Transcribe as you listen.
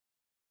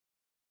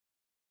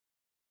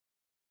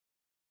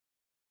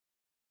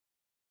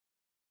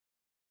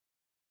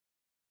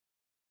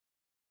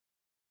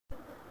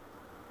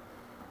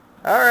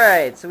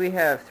Alright, so we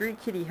have 3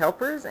 kitty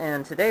helpers,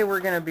 and today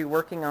we're going to be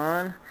working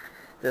on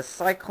this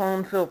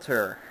Cyclone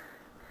filter.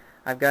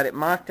 I've got it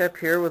mocked up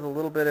here with a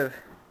little bit of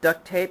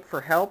duct tape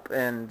for help,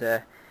 and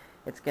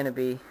it's going to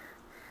be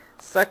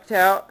sucked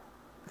out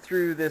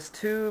through this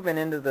tube and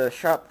into the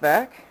shop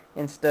vac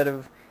instead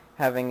of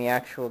having the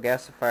actual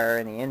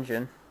gasifier in the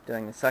engine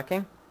doing the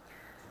sucking.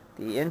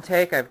 The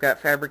intake I've got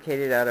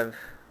fabricated out of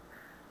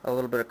a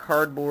little bit of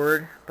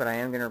cardboard, but I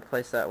am going to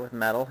replace that with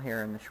metal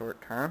here in the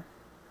short term.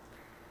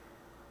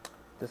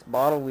 This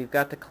bottle we've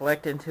got to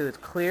collect into is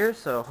clear,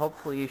 so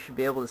hopefully you should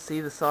be able to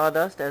see the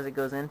sawdust as it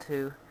goes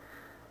into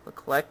the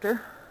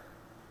collector.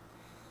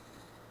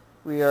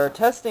 We are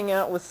testing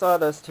out with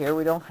sawdust here.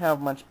 We don't have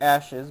much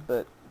ashes,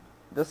 but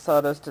this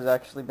sawdust has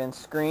actually been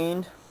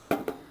screened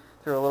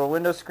through a little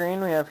window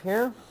screen we have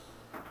here.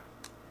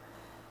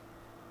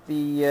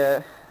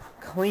 The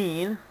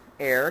clean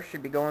air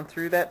should be going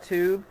through that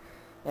tube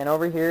and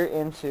over here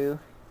into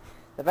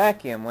the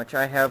vacuum, which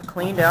I have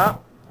cleaned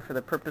out for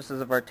the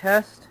purposes of our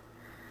test.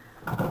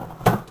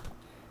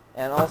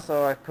 And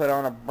also I've put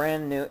on a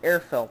brand new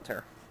air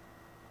filter,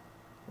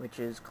 which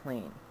is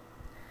clean.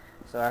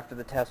 So after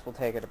the test we'll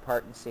take it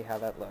apart and see how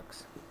that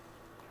looks.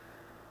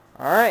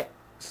 Alright,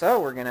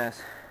 so we're going to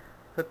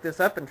hook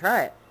this up and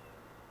try it.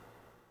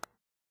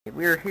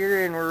 We're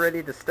here and we're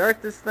ready to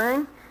start this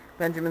thing.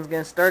 Benjamin's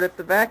going to start up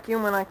the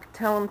vacuum when I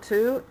tell him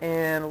to,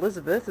 and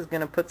Elizabeth is going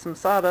to put some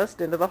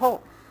sawdust into the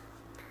hole.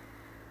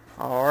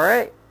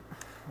 Alright,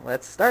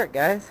 let's start,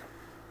 guys.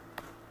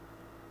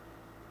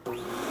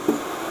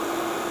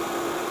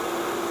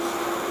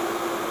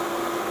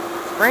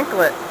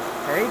 Sprinkle it.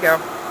 There you go.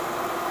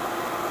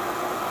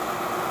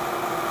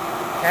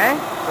 Okay,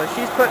 so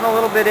she's putting a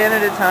little bit in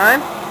at a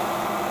time.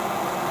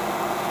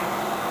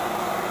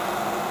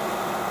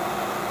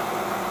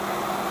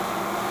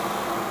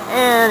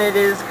 And it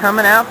is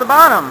coming out the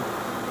bottom.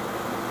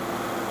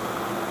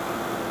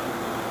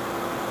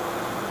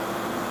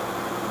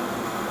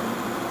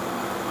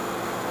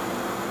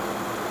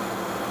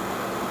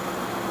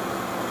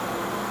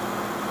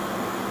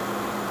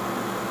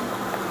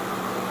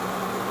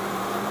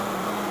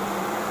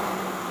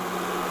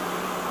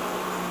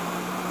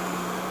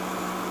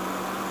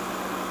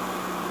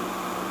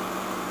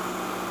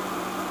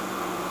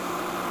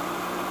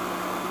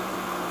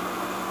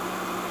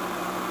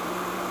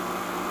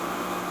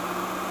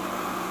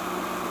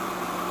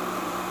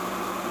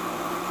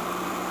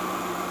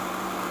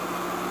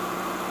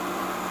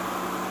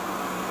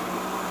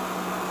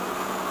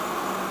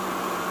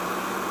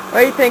 What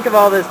do you think of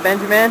all this,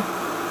 Benjamin?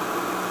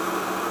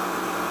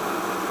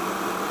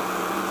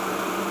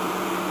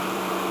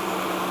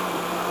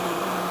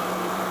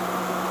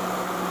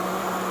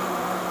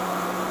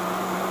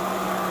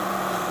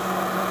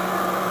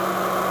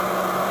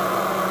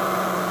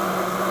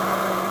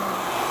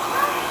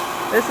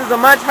 This is a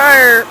much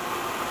higher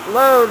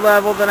load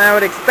level than I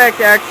would expect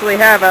to actually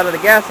have out of the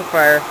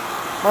gasifier.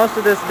 Most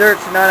of this dirt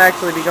should not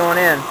actually be going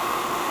in.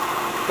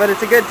 But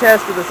it's a good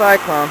test of the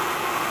Cyclone.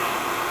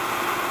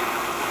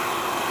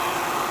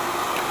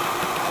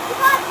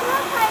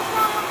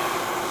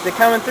 Is it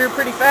coming through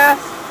pretty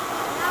fast?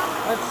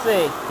 Let's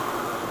see.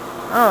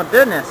 Oh,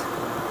 goodness.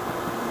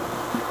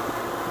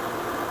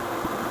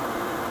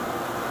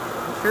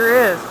 It sure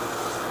is.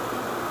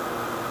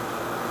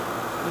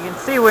 You can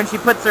see when she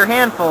puts her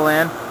handful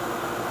in.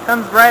 It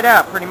comes right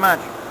out, pretty much.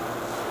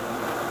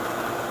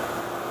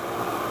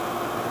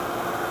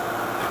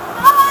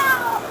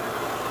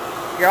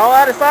 You're all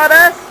out of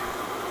sawdust?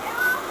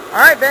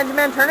 Alright,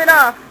 Benjamin, turn it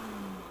off.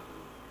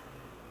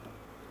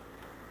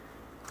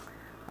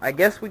 I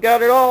guess we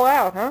got it all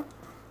out, huh?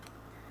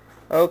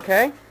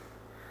 Okay,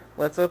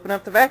 let's open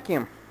up the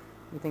vacuum.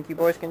 You think you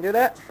boys can do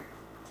that?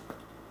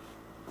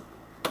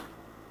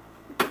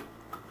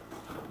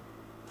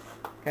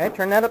 Okay,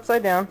 turn that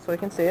upside down so we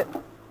can see it.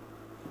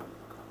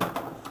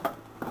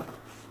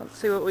 Let's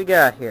see what we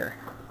got here.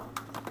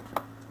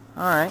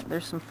 Alright,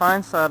 there's some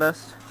fine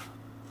sawdust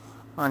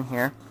on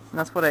here. And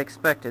that's what I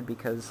expected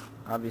because,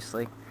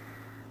 obviously,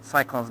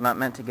 Cyclone's not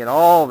meant to get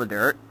all the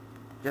dirt,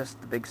 just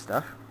the big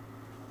stuff.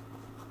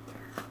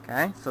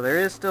 Okay, so there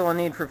is still a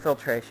need for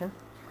filtration.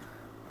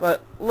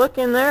 But look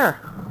in there.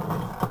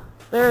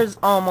 There's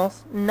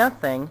almost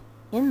nothing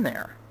in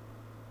there.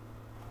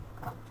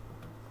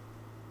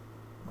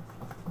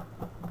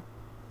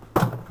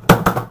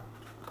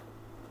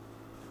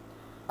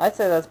 I'd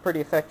say that's a pretty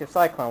effective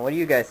Cyclone. What do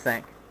you guys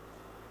think? Is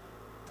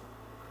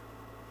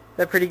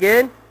that pretty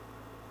good?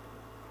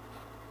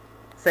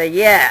 Say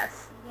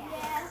yes.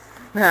 Yes.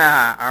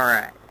 Ah,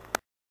 alright.